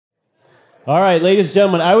All right, ladies and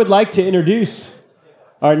gentlemen, I would like to introduce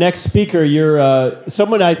our next speaker. You're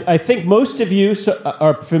someone I think most of you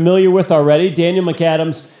are familiar with already. Daniel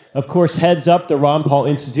McAdams, of course, heads up the Ron Paul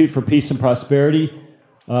Institute for Peace and Prosperity.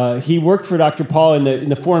 He worked for Dr. Paul in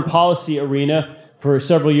the foreign policy arena for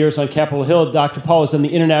several years on Capitol Hill. Dr. Paul was on the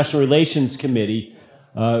International Relations Committee,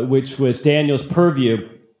 which was Daniel's purview.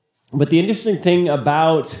 But the interesting thing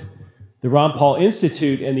about the Ron Paul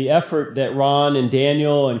Institute and the effort that Ron and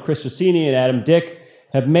Daniel and Chris Rossini and Adam Dick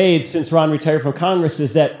have made since Ron retired from Congress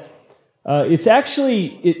is that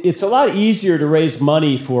it's a lot easier to raise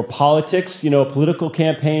money for politics, a political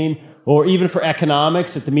campaign, or even for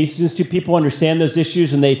economics at the Mises Institute. People understand those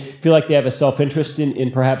issues and they feel like they have a self-interest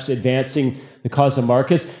in perhaps advancing the cause of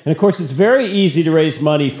markets. And of course, it's very easy to raise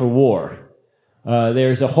money for war.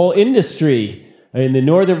 There's a whole industry in the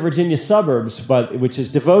Northern Virginia suburbs, which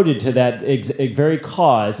is devoted to that very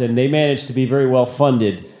cause, and they manage to be very well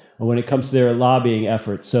funded when it comes to their lobbying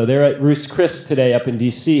efforts. So they're at Ruth's Chris today up in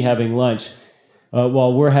D.C. having lunch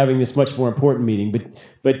while we're having this much more important meeting.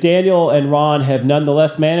 But Daniel and Ron have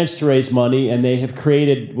nonetheless managed to raise money, and they have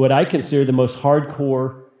created what I consider the most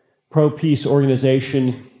hardcore pro-peace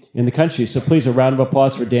organization in the country. So please, a round of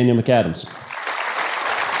applause for Daniel McAdams.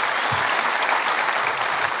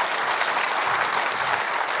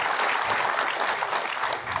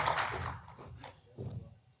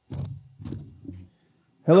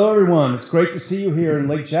 Hello, everyone. It's great to see you here in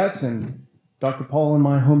Lake Jackson, Dr. Paul in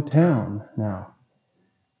my hometown now.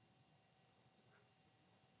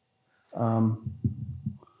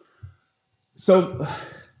 So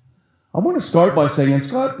I want to start by saying, and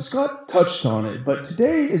Scott touched on it, but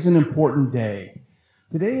today is an important day.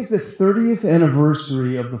 Today is the 30th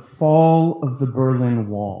anniversary of the fall of the Berlin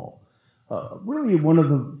Wall. Really one of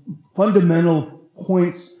the fundamental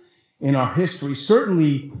points in our history,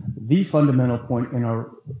 certainly the fundamental point in our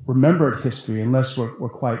remembered history, unless we're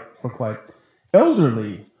quite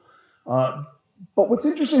elderly. But what's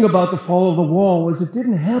interesting about the fall of the wall is it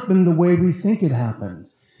didn't happen the way we think it happened.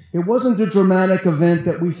 It wasn't a dramatic event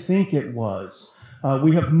that we think it was.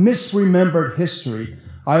 We have misremembered history.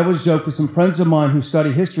 I always joke with some friends of mine who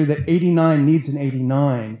study history that 89 needs an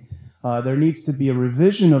 89. There needs to be a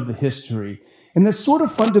revision of the history. And that's sort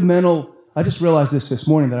of fundamental. I just realized this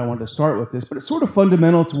morning that I wanted to start with this, but it's sort of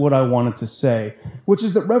fundamental to what I wanted to say, which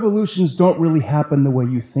is that revolutions don't really happen the way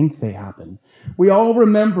you think they happen. We all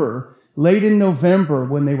remember late in November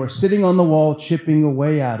when they were sitting on the wall chipping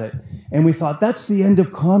away at it, and we thought, that's the end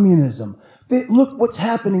of communism. Look what's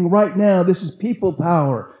happening right now. This is people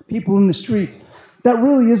power, people in the streets. That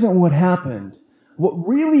really isn't what happened. What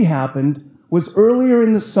really happened was earlier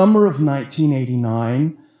in the summer of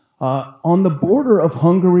 1989, on the border of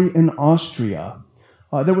Hungary and Austria,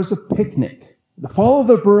 there was a picnic. The fall of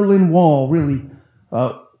the Berlin Wall really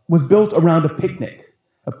was built around a picnic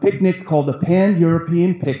called the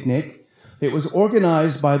Pan-European Picnic. It was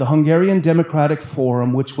organized by the Hungarian Democratic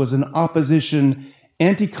Forum, which was an opposition,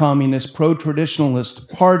 anti-communist, pro-traditionalist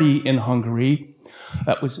party in Hungary.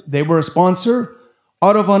 They were a sponsor.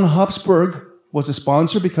 Otto von Habsburg was a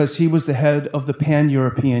sponsor because he was the head of the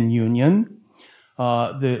Pan-European Union.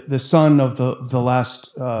 The son of the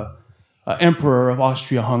last emperor of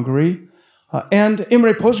Austria-Hungary, and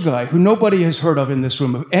Imre Pozsgai, who nobody has heard of in this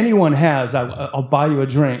room. If anyone has, I'll buy you a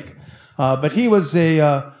drink. But he was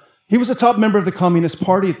a top member of the Communist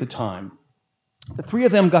Party at the time. The three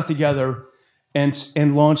of them got together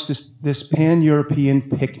and launched this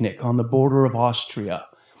pan-European picnic on the border of Austria.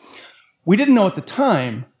 We didn't know at the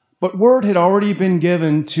time, but word had already been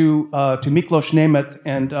given to Miklos Németh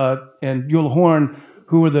and Gyula Horn,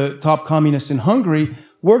 who were the top communists in Hungary.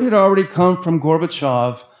 Word had already come from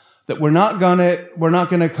Gorbachev that we're not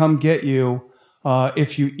gonna come get you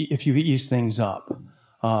if you ease things up.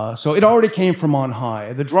 So it already came from on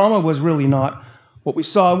high. The drama was really not what we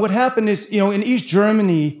saw. What happened is, in East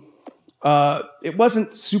Germany, it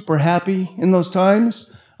wasn't super happy in those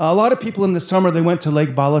times. A lot of people in the summer, they went to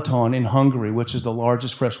Lake Balaton in Hungary, which is the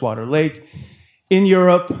largest freshwater lake in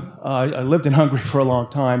Europe. I lived in Hungary for a long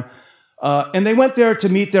time. And they went there to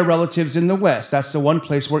meet their relatives in the West. That's the one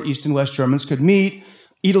place where East and West Germans could meet,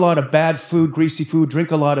 eat a lot of bad food, greasy food, drink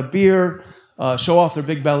a lot of beer, show off their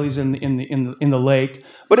big bellies in the lake.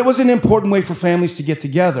 But it was an important way for families to get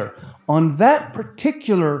together. On that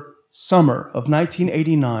particular summer of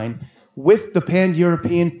 1989, with the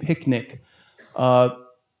Pan-European Picnic,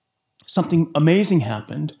 something amazing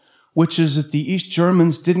happened, which is that the East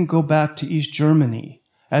Germans didn't go back to East Germany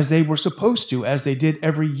as they were supposed to, as they did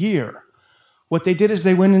every year. What they did is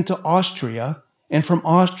they went into Austria, and from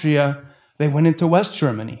Austria, they went into West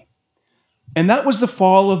Germany. And that was the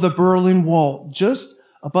fall of the Berlin Wall, just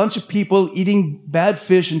a bunch of people eating bad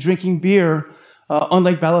fish and drinking beer on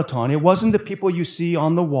Lake Balaton. It wasn't the people you see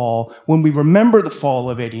on the wall when we remember the fall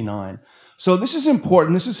of '89. So this is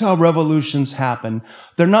important. This is how revolutions happen.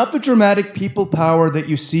 They're not the dramatic people power that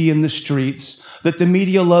you see in the streets that the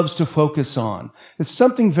media loves to focus on. It's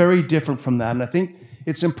something very different from that, and I think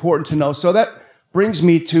it's important to know. So that brings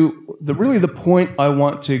me to really the point I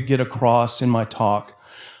want to get across in my talk.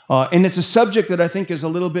 And it's a subject that I think is a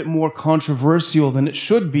little bit more controversial than it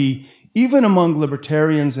should be, even among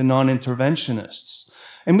libertarians and non-interventionists.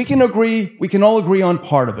 And we can all agree on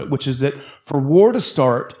part of it, which is that for war to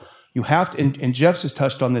start, you have to, and Jeff has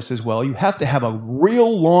touched on this as well, you have to have a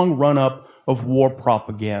real long run-up of war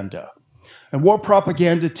propaganda. And war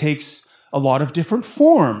propaganda takes a lot of different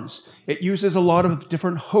forms. It uses a lot of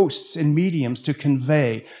different hosts and mediums to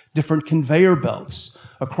convey different conveyor belts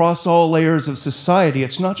across all layers of society.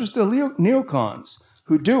 It's not just the neocons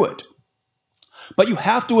who do it. But you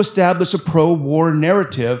have to establish a pro-war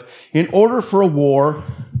narrative in order for a war,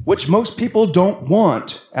 which most people don't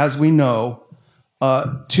want, as we know,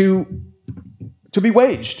 to be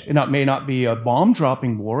waged. And it may not be a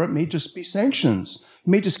bomb-dropping war. It may just be sanctions. It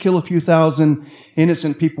may just kill a few thousand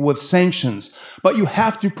innocent people with sanctions. But you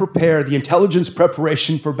have to prepare the intelligence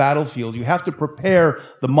preparation for battlefield. You have to prepare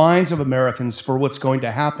the minds of Americans for what's going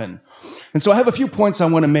to happen. And so I have a few points I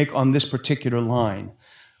want to make on this particular line.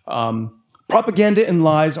 Propaganda and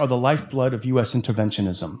lies are the lifeblood of U.S.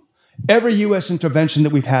 interventionism. Every U.S. intervention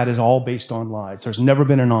that we've had is all based on lies. There's never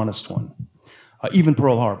been an honest one. Even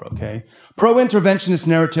Pearl Harbor, okay? Pro-interventionist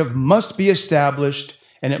narrative must be established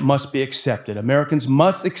and it must be accepted. Americans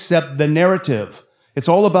must accept the narrative. It's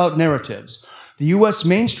all about narratives. The U.S.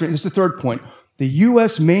 mainstream, this is the third point, the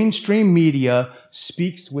U.S. mainstream media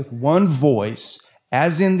speaks with one voice,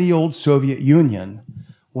 as in the old Soviet Union,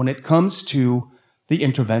 when it comes to the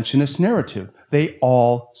interventionist narrative. They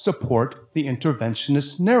all support the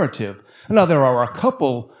interventionist narrative. Now, there are a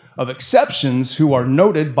couple of exceptions who are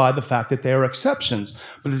noted by the fact that they are exceptions.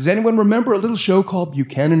 But does anyone remember a little show called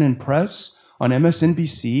Buchanan and Press on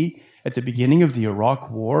MSNBC at the beginning of the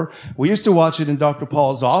Iraq War? We used to watch it in Dr.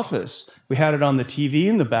 Paul's office. We had it on the TV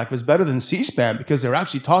in the back. It was better than C-SPAN because they were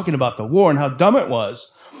actually talking about the war and how dumb it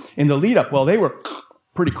was in the lead-up. Well, they were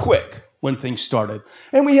pretty quick when things started.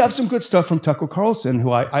 And we have some good stuff from Tucker Carlson,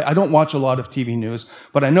 who I don't watch a lot of TV news,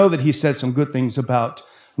 but I know that he said some good things about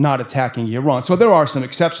not attacking Iran. So there are some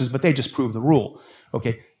exceptions, but they just prove the rule.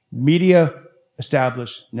 Okay, media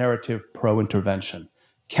establish narrative pro-intervention.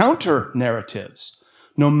 Counter narratives,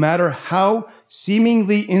 no matter how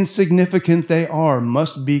seemingly insignificant they are,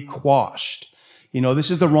 must be quashed. You know, this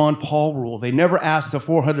is the Ron Paul rule. They never asked the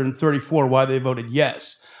 434 why they voted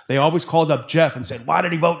yes. They always called up Jeff and said, why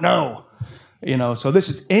did he vote no? You know, so this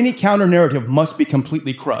is, any counter narrative must be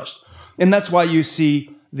completely crushed. And that's why you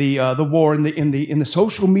see the war in the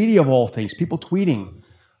social media of all things, people tweeting.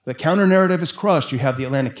 The counter narrative is crushed. You have the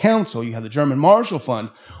Atlantic Council, you have the German Marshall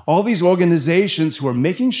Fund, all these organizations who are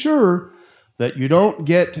making sure that you don't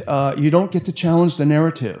get to challenge the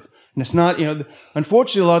narrative. And it's not, you know,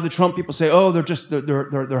 unfortunately, a lot of the Trump people say, oh,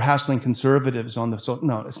 they're hassling conservatives on the, so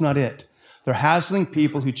no, it's not it. They're hassling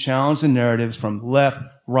people who challenge the narratives from left,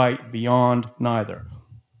 right, beyond, neither.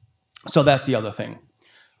 So that's the other thing.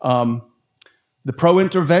 The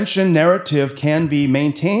pro-intervention narrative can be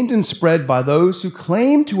maintained and spread by those who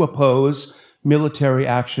claim to oppose military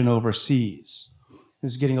action overseas.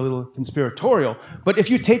 This is getting a little conspiratorial, but if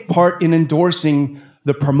you take part in endorsing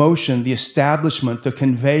the promotion, the establishment, the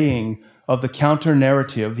conveying of the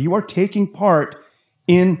counter-narrative, you are taking part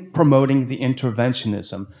in promoting the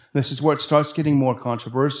interventionism. This is where it starts getting more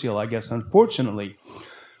controversial, I guess, unfortunately.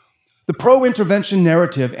 The pro-intervention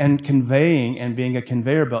narrative and conveying and being a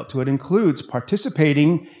conveyor belt to it includes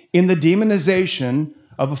participating in the demonization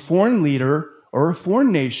of a foreign leader or a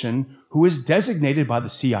foreign nation who is designated by the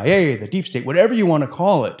CIA, the deep state, whatever you want to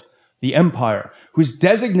call it, the empire, who is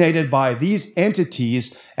designated by these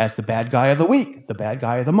entities as the bad guy of the week, the bad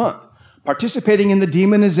guy of the month. Participating in the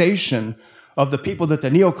demonization of the people that the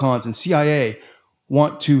neocons and CIA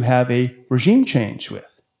want to have a regime change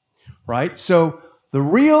with, right? So the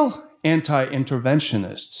real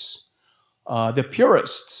anti-interventionists, the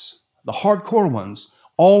purists, the hardcore ones,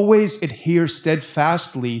 always adhere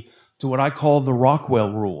steadfastly to what I call the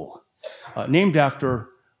Rockwell rule, named after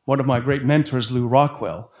one of my great mentors, Lew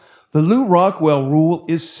Rockwell. The Lew Rockwell rule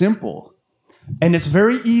is simple, and it's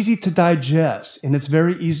very easy to digest, and it's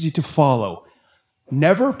very easy to follow.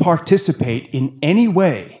 Never participate in any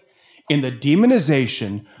way in the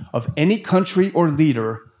demonization of any country or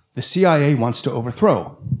leader the CIA wants to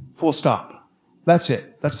overthrow. Full stop. That's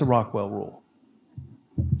it. That's the Rockwell rule.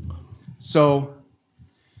 So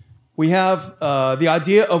we have the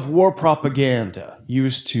idea of war propaganda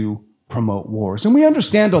used to promote wars. And we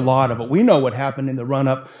understand a lot of it. We know what happened in the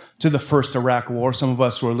run-up to the first Iraq War. Some of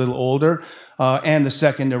us who are a little older, and the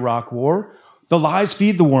second Iraq War. The lies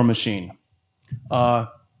feed the war machine.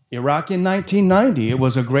 Iraq in 1990, it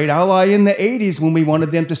was a great ally in the 80s when we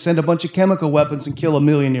wanted them to send a bunch of chemical weapons and kill 1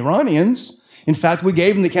 million Iranians. In fact, we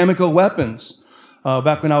gave them the chemical weapons.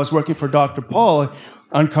 Back when I was working for Dr. Paul,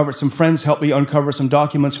 some friends helped me uncover some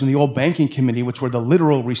documents from the old banking committee, which were the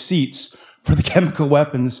literal receipts for the chemical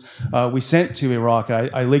weapons we sent to Iraq.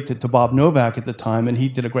 I leaked it to Bob Novak at the time, and he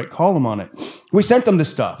did a great column on it. We sent them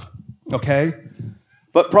this stuff, okay?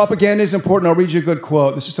 But propaganda is important. I'll read you a good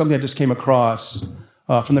quote. This is something I just came across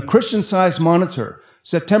from the Christian Science Monitor,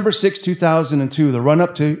 September 6, 2002, the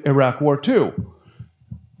run-up to Iraq War II.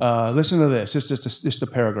 Listen to this. It's just a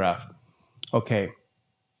paragraph. Okay.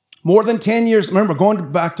 More than 10 years, remember,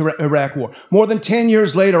 going back to Iraq War, more than 10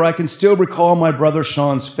 years later, I can still recall my brother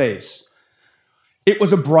Sean's face. It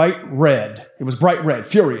was a bright red. It was bright red,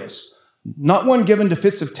 furious. Not one given to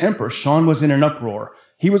fits of temper, Sean was in an uproar.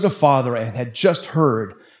 He was a father and had just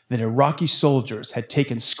heard that Iraqi soldiers had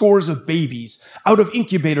taken scores of babies out of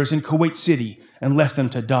incubators in Kuwait City and left them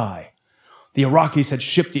to die. The Iraqis had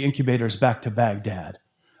shipped the incubators back to Baghdad.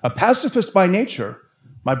 A pacifist by nature,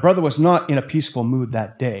 my brother was not in a peaceful mood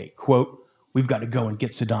that day. Quote, "We've got to go and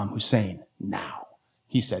get Saddam Hussein now,"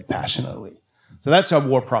 he said passionately. So that's how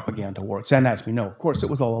war propaganda works. And as we know, of course, it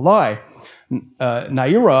was all a lie.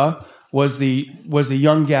 Naira was the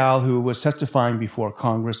young gal who was testifying before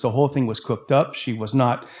Congress. The whole thing was cooked up. She was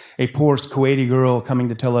not a poor Kuwaiti girl coming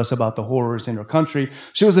to tell us about the horrors in her country.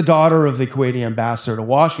 She was the daughter of the Kuwaiti ambassador to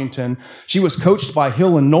Washington. She was coached by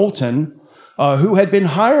Hill and Knowlton, who had been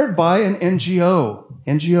hired by an NGO.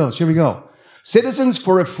 NGOs, here we go. Citizens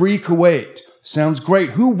for a Free Kuwait. Sounds great.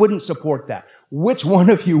 Who wouldn't support that? Which one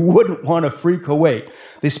of you wouldn't want a free Kuwait?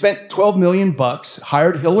 They spent $12 million,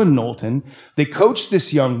 hired Hill and Knowlton. They coached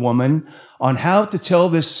this young woman on how to tell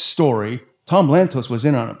this story. Tom Lantos was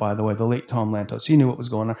in on it, by the way, the late Tom Lantos. He knew what was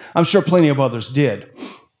going on. I'm sure plenty of others did.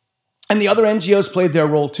 And the other NGOs played their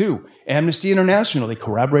role too. Amnesty International, they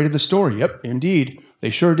corroborated the story. Yep, indeed,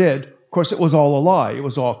 they sure did. Of course, it was all a lie. It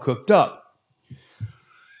was all cooked up.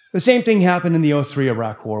 The same thing happened in the 2003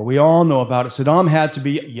 Iraq War. We all know about it. Saddam had to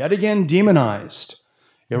be yet again demonized.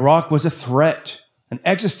 Iraq was a threat, an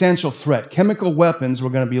existential threat. Chemical weapons were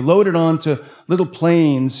going to be loaded onto little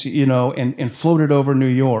planes, and floated over New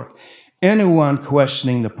York. Anyone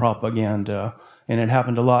questioning the propaganda, and it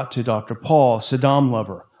happened a lot to Dr. Paul, Saddam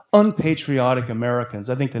lover, unpatriotic Americans.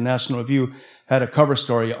 I think the National Review had a cover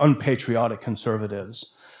story, unpatriotic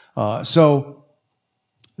conservatives. So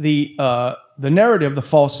the narrative, the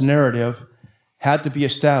false narrative, had to be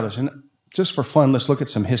established. And just for fun, let's look at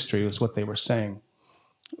some history, is what they were saying.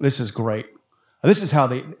 This is great. This is how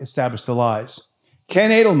they established the lies.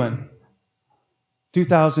 Ken Edelman,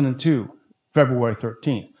 2002, February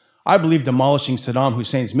 13th. I believe demolishing Saddam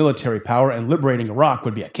Hussein's military power and liberating Iraq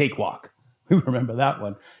would be a cakewalk. We remember that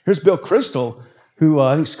one. Here's Bill Kristol, who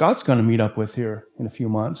I think Scott's going to meet up with here in a few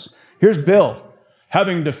months. Here's Bill.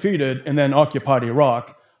 Having defeated and then occupied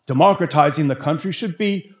Iraq, democratizing the country should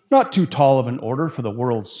be not too tall of an order for the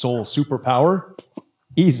world's sole superpower.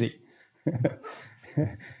 Easy.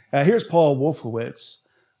 Here's Paul Wolfowitz,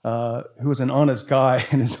 who is an honest guy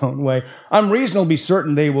in his own way. I'm reasonably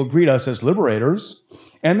certain they will greet us as liberators,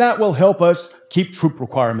 and that will help us keep troop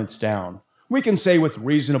requirements down. We can say with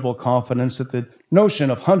reasonable confidence that the notion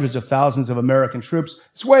of hundreds of thousands of American troops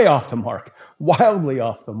is way off the mark, wildly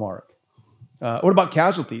off the mark. What about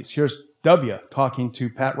casualties? Here's W talking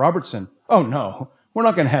to Pat Robertson. Oh, no, we're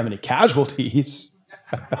not going to have any casualties.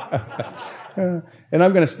 And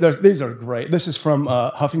I'm going to, these are great. This is from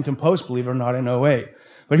Huffington Post, believe it or not, in 2008.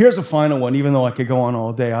 But here's a final one, even though I could go on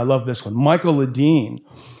all day. I love this one. Michael Ledeen,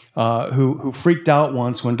 who freaked out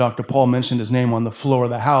once when Dr. Paul mentioned his name on the floor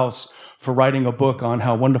of the House for writing a book on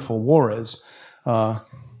how wonderful war is.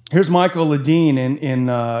 Here's Michael Ledeen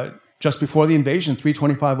in just before the invasion,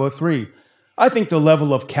 3/25/03. I think the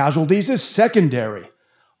level of casualties is secondary.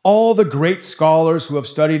 All the great scholars who have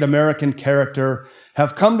studied American character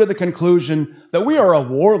have come to the conclusion that we are a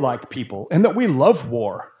warlike people and that we love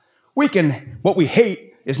war. What we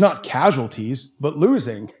hate is not casualties, but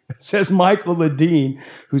losing, says Michael Ledeen,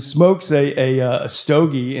 who smokes a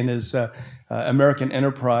stogie in his American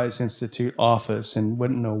Enterprise Institute office and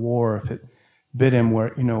wouldn't know war if it bit him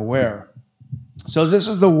where. So this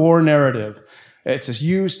is the war narrative. It's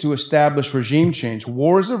used to establish regime change,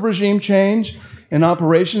 wars of regime change and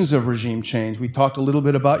operations of regime change. We talked a little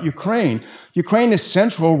bit about Ukraine. Ukraine is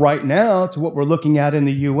central right now to what we're looking at in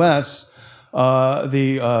the U.S.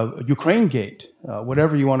 Ukraine Gate,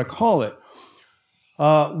 whatever you want to call it.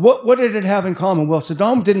 What did it have in common? Well,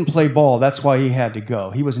 Saddam didn't play ball. That's why he had to go.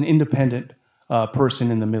 He was an independent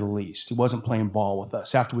person in the Middle East. He wasn't playing ball with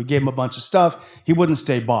us. After we gave him a bunch of stuff, he wouldn't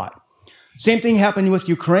stay bought. Same thing happened with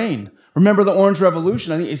Ukraine. Remember the Orange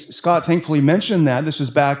Revolution? I think Scott thankfully mentioned that. This was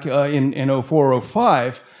back in 04,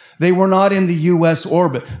 05. They were not in the U.S.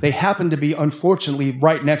 orbit. They happened to be, unfortunately,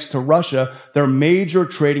 right next to Russia, their major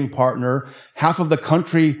trading partner. Half of the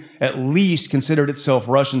country, at least, considered itself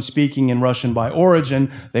Russian-speaking and Russian by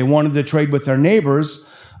origin. They wanted to trade with their neighbors,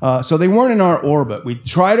 so they weren't in our orbit. We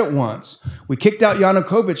tried it once. We kicked out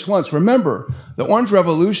Yanukovych once. Remember, the Orange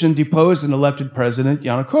Revolution deposed an elected president,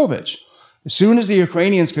 Yanukovych. As soon as the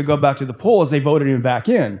Ukrainians could go back to the polls, they voted him back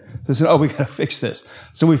in. They said, oh, we got to fix this.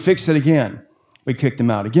 So we fixed it again. We kicked him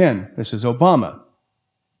out again. This is Obama.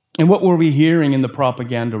 And what were we hearing in the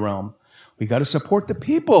propaganda realm? We got to support the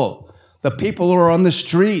people. The people who are on the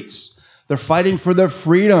streets. They're fighting for their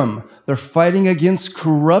freedom. They're fighting against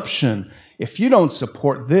corruption. If you don't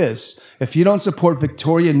support this, if you don't support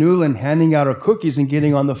Victoria Nuland handing out her cookies and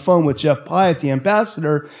getting on the phone with Jeff Pyatt, the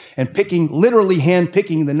ambassador, and literally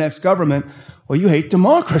hand-picking the next government, well, you hate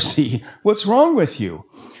democracy. What's wrong with you?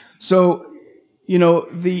 So, you know,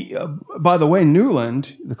 by the way,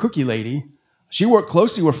 Nuland, the cookie lady, she worked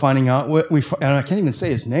closely. We're finding out, and I can't even say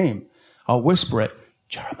his name. I'll whisper it,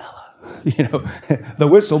 Jaramella, you know, the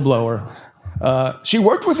whistleblower. She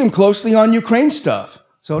worked with him closely on Ukraine stuff.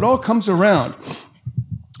 So it all comes around.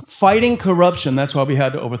 Fighting corruption, that's why we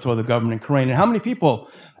had to overthrow the government in Ukraine. And how many people,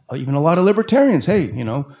 even a lot of libertarians, hey, you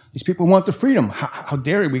know, these people want the freedom. How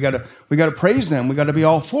dare we got to praise them. We got to be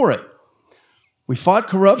all for it. We fought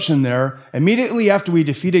corruption there. Immediately after we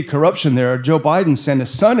defeated corruption there, Joe Biden sent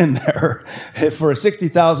his son in there for a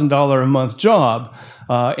 $60,000 a month job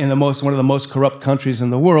in one of the most corrupt countries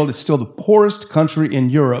in the world. It's still the poorest country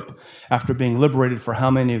in Europe after being liberated for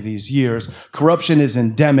how many of these years. Corruption is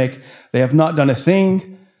endemic. They have not done a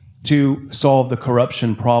thing to solve the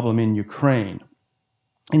corruption problem in Ukraine.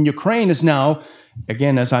 And Ukraine is now,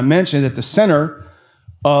 again, as I mentioned, at the center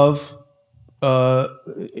of,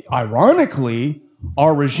 ironically,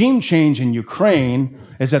 our regime change in Ukraine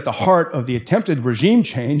is at the heart of the attempted regime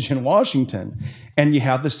change in Washington. And you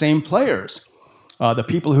have the same players. The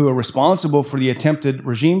people who are responsible for the attempted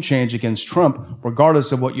regime change against Trump,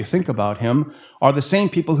 regardless of what you think about him, are the same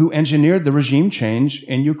people who engineered the regime change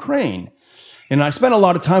in Ukraine. And I spent a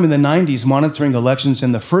lot of time in the 90s monitoring elections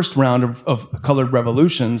in the first round of colored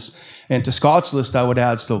revolutions. And to Scott's list, I would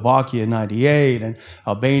add Slovakia in 98 and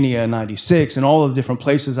Albania in 96 and all the different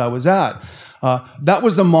places I was at. That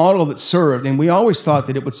was the model that served. And we always thought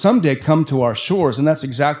that it would someday come to our shores. And that's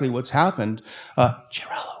exactly what's happened.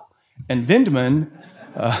 Girello and Vindman,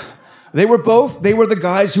 they were the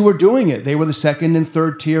guys who were doing it. They were the second and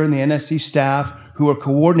third tier in the NSC staff who were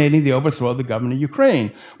coordinating the overthrow of the government of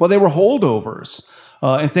Ukraine. Well, they were holdovers.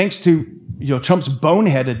 And thanks to Trump's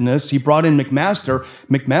boneheadedness, he brought in McMaster.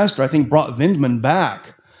 McMaster, I think, brought Vindman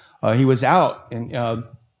back. He was out and,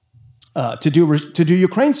 to do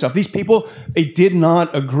Ukraine stuff. These people, they did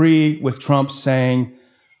not agree with Trump saying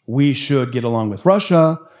we should get along with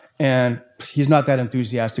Russia, and he's not that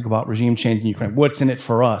enthusiastic about regime change in Ukraine. What's in it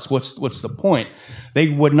for us? What's the point? They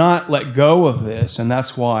would not let go of this, and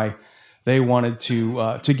that's why they wanted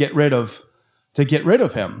to get rid of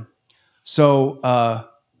him. So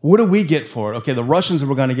what do we get for it? Okay, the Russians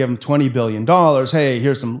were going to give him $20 billion. Hey,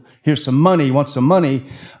 here's some money. You want some money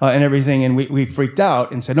and everything? And we freaked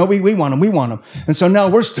out and said, no, we want them. And so now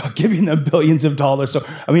we're stuck giving them billions of dollars. So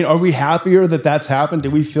I mean, are we happier that that's happened?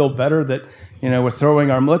 Do we feel better that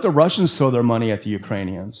we're let the Russians throw their money at the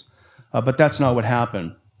Ukrainians? But that's not what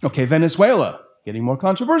happened. Okay, Venezuela, getting more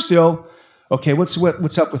controversial. Okay, what's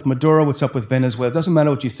up with Maduro? What's up with Venezuela? It doesn't matter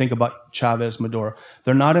what you think about Chavez, Maduro.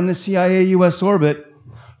 They're not in the CIA-US orbit.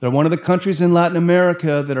 They're one of the countries in Latin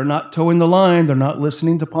America that are not towing the line. They're not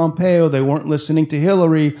listening to Pompeo. They weren't listening to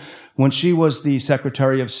Hillary when she was the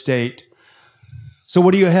Secretary of State. So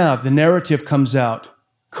what do you have? The narrative comes out.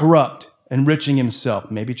 Corrupt, enriching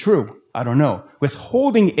himself. Maybe true. I don't know.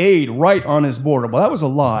 Withholding aid right on his border. Well, that was a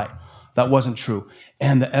lie. That wasn't true.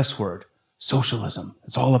 And the S word. Socialism.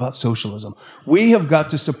 It's all about socialism. We have got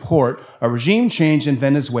to support a regime change in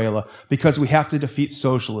Venezuela because we have to defeat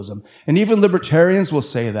socialism. And even libertarians will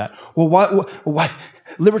say that. Well, why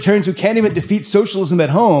libertarians who can't even defeat socialism at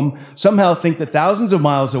home somehow think that thousands of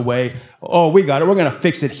miles away, oh, we got it. We're going to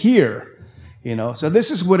fix it here. So this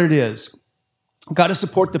is what it is. Got to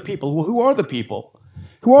support the people. Well, who are the people?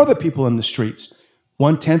 Who are the people in the streets?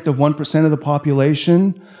 1/10 of 1% of the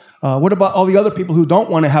population. What about all the other people who don't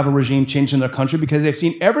want to have a regime change in their country because they've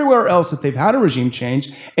seen everywhere else that they've had a regime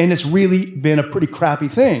change and it's really been a pretty crappy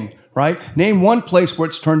thing, right? Name one place where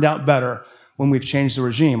it's turned out better when we've changed the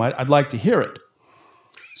regime. I'd like to hear it.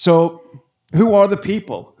 So who are the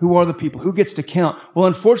people? Who are the people? Who gets to count? Well,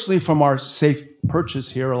 unfortunately, from our safe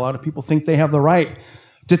purchase here, a lot of people think they have the right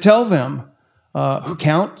to tell them who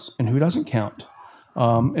counts and who doesn't count.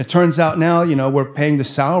 It turns out now, we're paying the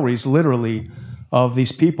salaries, literally, of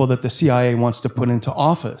these people that the CIA wants to put into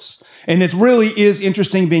office. And it really is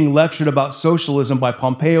interesting being lectured about socialism by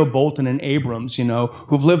Pompeo, Bolton, and Abrams,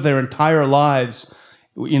 who've lived their entire lives,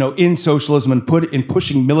 in socialism and in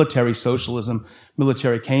pushing military socialism,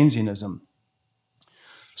 military Keynesianism.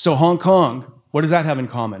 So Hong Kong, what does that have in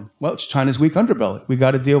common? Well, it's China's weak underbelly. We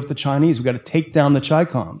got to deal with the Chinese. We got to take down the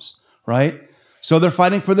Chi-Coms, right? So they're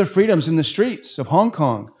fighting for their freedoms in the streets of Hong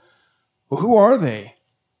Kong. Well, who are they?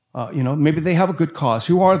 Maybe they have a good cause.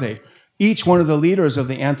 Who are they? Each one of the leaders of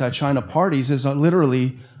the anti-China parties is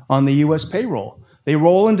literally on the U.S. payroll. They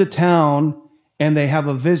roll into town and they have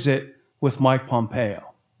a visit with Mike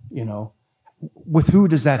Pompeo. With who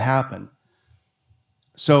does that happen?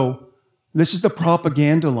 So this is the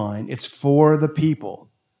propaganda line. It's for the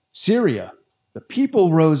people. Syria, the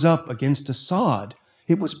people rose up against Assad.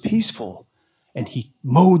 It was peaceful, and he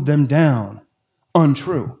mowed them down.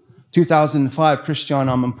 Untrue. 2005, Christian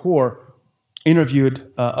Amanpour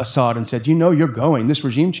interviewed Assad and said, you're going. This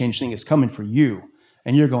regime change thing is coming for you,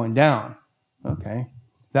 and you're going down. Okay.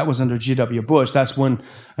 That was under G.W. Bush. That's when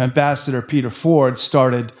Ambassador Peter Ford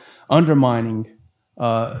started undermining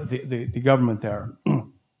the government there.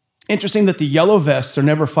 Interesting that the yellow vests are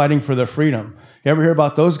never fighting for their freedom. You ever hear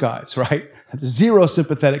about those guys, right? Zero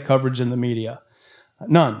sympathetic coverage in the media.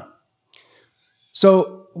 None.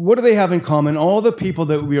 So what do they have in common? All the people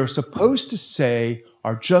that we are supposed to say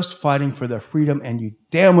are just fighting for their freedom, and you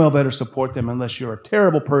damn well better support them unless you're a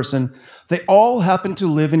terrible person. They all happen to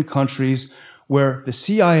live in countries where the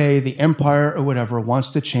CIA, the empire, or whatever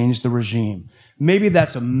wants to change the regime. Maybe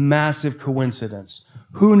that's a massive coincidence.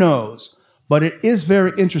 Who knows? But it is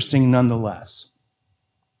very interesting nonetheless.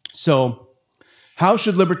 So how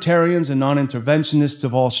should libertarians and non-interventionists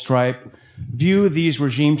of all stripe view these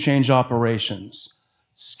regime change operations?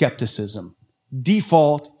 Skepticism.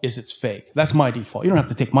 Default is it's fake. That's my default. You don't have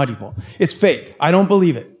to take my default. It's fake. I don't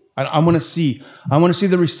believe it. I want to see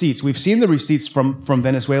the receipts. We've seen the receipts from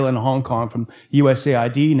Venezuela and Hong Kong, from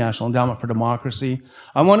USAID, National Endowment for Democracy.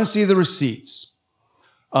 I want to see the receipts.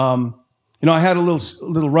 I had a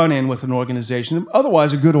little run-in with an organization,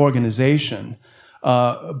 otherwise a good organization,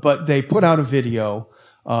 but they put out a video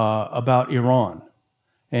about Iran.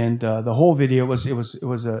 And the whole video was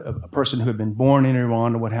a person who had been born in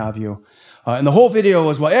Iran or what have you. And the whole video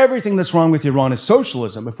was, well, everything that's wrong with Iran is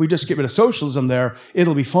socialism. If we just get rid of socialism there,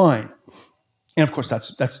 it'll be fine. And of course,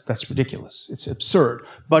 that's ridiculous. It's absurd.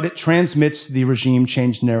 But it transmits the regime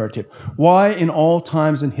change narrative. Why in all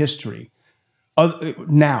times in history,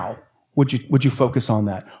 now, would you focus on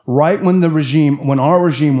that? Right when our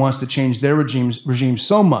regime wants to change their regime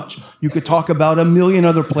so much, you could talk about a million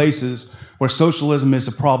other places where socialism is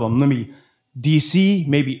a problem. DC,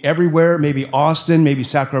 maybe everywhere, maybe Austin, maybe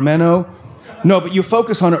Sacramento. No, but you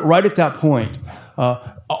focus on it right at that point.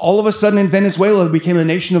 All of a sudden in Venezuela, we became a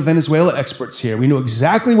nation of Venezuela experts here. We knew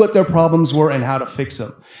exactly what their problems were and how to fix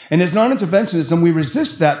them. And as non-interventionism, we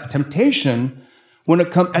resist that temptation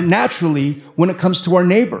naturally when it comes to our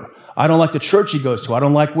neighbor. I don't like the church he goes to. I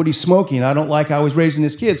don't like what he's smoking. I don't like how he's raising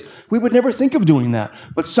his kids. We would never think of doing that.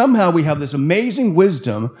 But somehow we have this amazing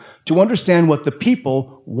wisdom to understand what the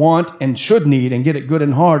people want and should need and get it good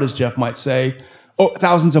and hard, as Jeff might say,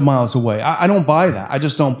 thousands of miles away. I don't buy that. I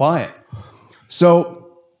just don't buy it. So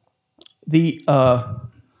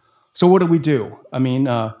what do we do? I mean,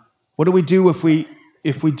 what do we do if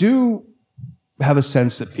we do have a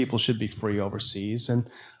sense that people should be free overseas and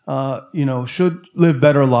should live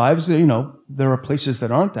better lives? There are places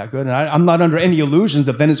that aren't that good, and I'm not under any illusions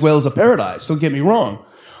that Venezuela is a paradise. Don't get me wrong.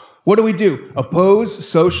 What do we do? Oppose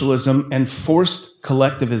socialism and forced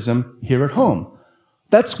collectivism here at home.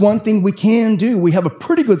 That's one thing we can do. We have a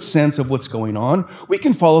pretty good sense of what's going on. We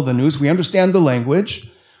can follow the news. We understand the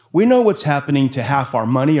language. We know what's happening to half our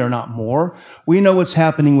money or not more. We know what's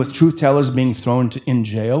happening with truth tellers being thrown in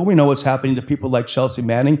jail. We know what's happening to people like Chelsea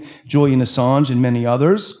Manning, Julian Assange, and many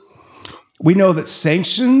others. We know that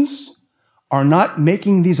sanctions are not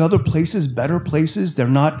making these other places better places. They're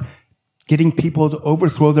not getting people to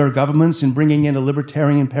overthrow their governments and bringing in a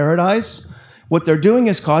libertarian paradise. What they're doing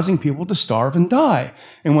is causing people to starve and die.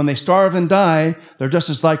 And when they starve and die, they're just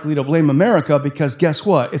as likely to blame America because guess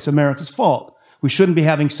what? It's America's fault. We shouldn't be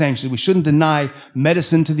having sanctions. We shouldn't deny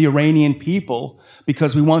medicine to the Iranian people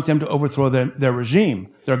because we want them to overthrow their regime,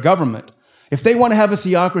 their government. If they want to have a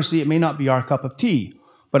theocracy, it may not be our cup of tea.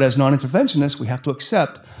 But as non-interventionists, we have to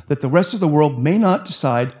accept that the rest of the world may not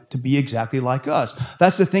decide to be exactly like us.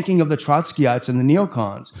 That's the thinking of the Trotskyites and the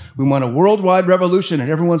neocons. We want a worldwide revolution and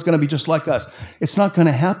everyone's going to be just like us. It's not going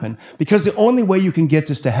to happen because the only way you can get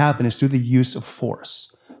this to happen is through the use of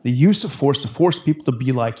force. The use of force to force people to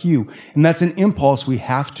be like you. And that's an impulse we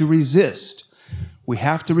have to resist. We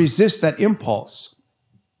have to resist that impulse.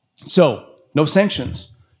 So, no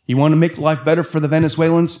sanctions. You want to make life better for the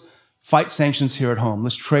Venezuelans? Fight sanctions here at home.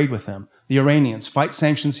 Let's trade with them. The Iranians, fight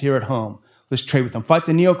sanctions here at home. Let's trade with them. Fight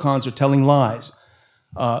the neocons who are telling lies.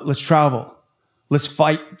 Let's travel. Let's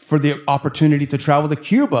fight for the opportunity to travel to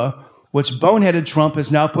Cuba, which boneheaded Trump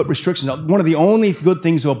has now put restrictions on. One of the only good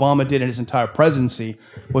things Obama did in his entire presidency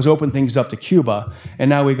was open things up to Cuba, and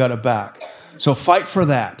now we got it back. So fight for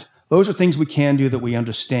that. Those are things we can do that we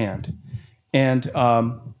understand. And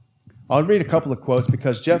I'll read a couple of quotes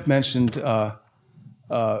because Jeff mentioned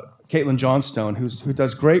Caitlin Johnstone, who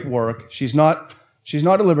does great work. She's not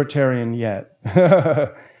a libertarian yet,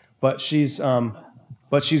 but she's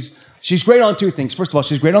great on two things. First of all,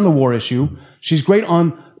 she's great on the war issue. She's great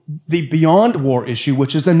on the beyond war issue,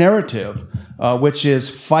 which is the narrative, which is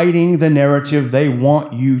fighting the narrative they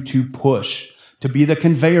want you to push, to be the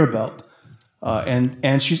conveyor belt.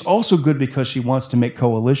 And she's also good because she wants to make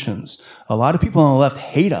coalitions. A lot of people on the left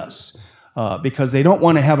hate us because they don't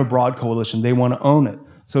want to have a broad coalition. They want to own it.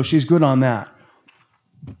 So she's good on that.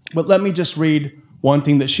 But let me just read one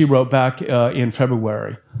thing that she wrote back in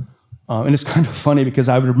February. And it's kind of funny because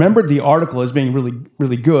I remembered the article as being really,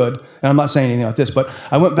 really good. And I'm not saying anything like this, but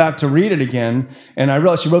I went back to read it again, and I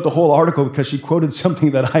realized she wrote the whole article because she quoted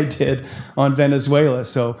something that I did on Venezuela.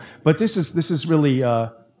 So, but this is really,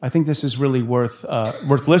 I think this is really worth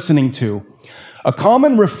listening to. A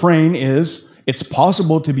common refrain is, it's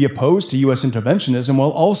possible to be opposed to U.S. interventionism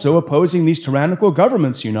while also opposing these tyrannical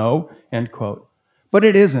governments, you know, end quote. But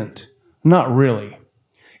it isn't. Not really.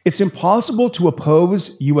 It's impossible to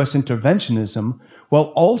oppose U.S. interventionism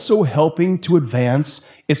while also helping to advance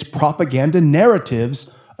its propaganda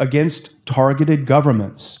narratives against targeted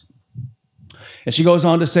governments. And she goes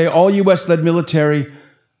on to say, all U.S.-led military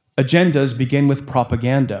agendas begin with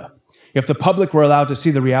propaganda. If the public were allowed to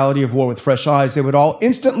see the reality of war with fresh eyes, they would all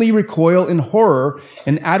instantly recoil in horror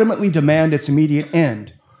and adamantly demand its immediate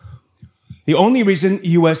end. The only reason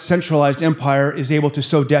U.S. centralized empire is able to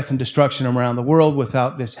sow death and destruction around the world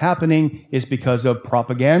without this happening is because of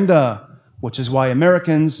propaganda, which is why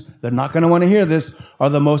Americans, they're not going to want to hear this, are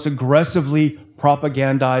the most aggressively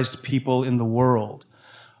propagandized people in the world.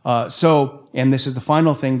 And this is the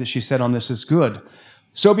final thing that she said on this is good.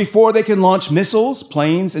 So before they can launch missiles,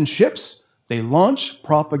 planes, and ships, they launch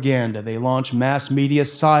propaganda. They launch mass media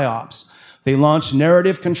psyops. They launch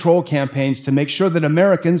narrative control campaigns to make sure that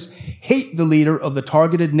Americans hate the leader of the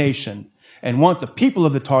targeted nation and want the people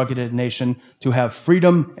of the targeted nation to have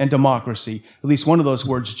freedom and democracy. At least one of those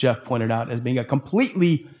words Jeff pointed out as being a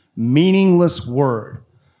completely meaningless word.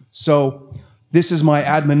 So this is my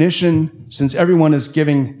admonition, since everyone is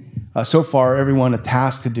giving so far, everyone a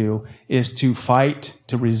task to do is to fight,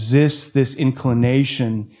 to resist this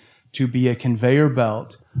inclination to be a conveyor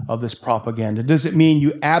belt of this propaganda. Does it mean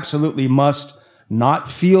you absolutely must not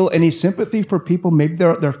feel any sympathy for people? Maybe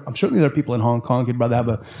certainly there are people in Hong Kong who'd rather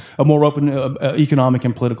have a more open economic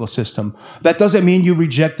and political system. That doesn't mean you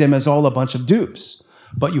reject them as all a bunch of dupes.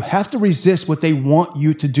 But you have to resist what they want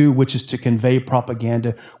you to do, which is to convey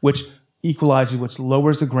propaganda, which equalizes, which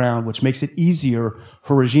lowers the ground, which makes it easier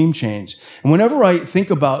for regime change. And whenever I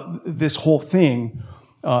think about this whole thing,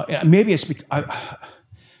 maybe it's because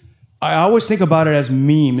I always think about it as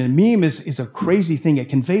meme. And meme is a crazy thing. It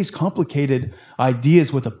conveys complicated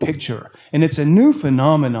ideas with a picture. And it's a new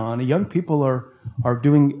phenomenon. Young people are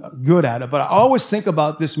doing good at it. But I always think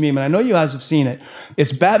about this meme, and I know you guys have seen it.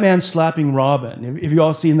 It's Batman slapping Robin. Have you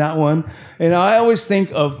all seen that one? And I always think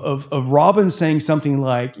of Robin saying something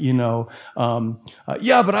like, but I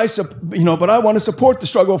want to support the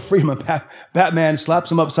struggle for freedom. Batman slaps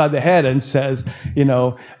him upside the head and says,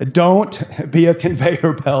 don't be a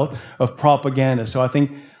conveyor belt of propaganda. So I think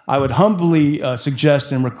I would humbly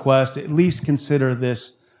suggest and request at least consider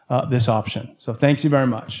this option. So thanks you very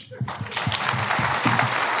much.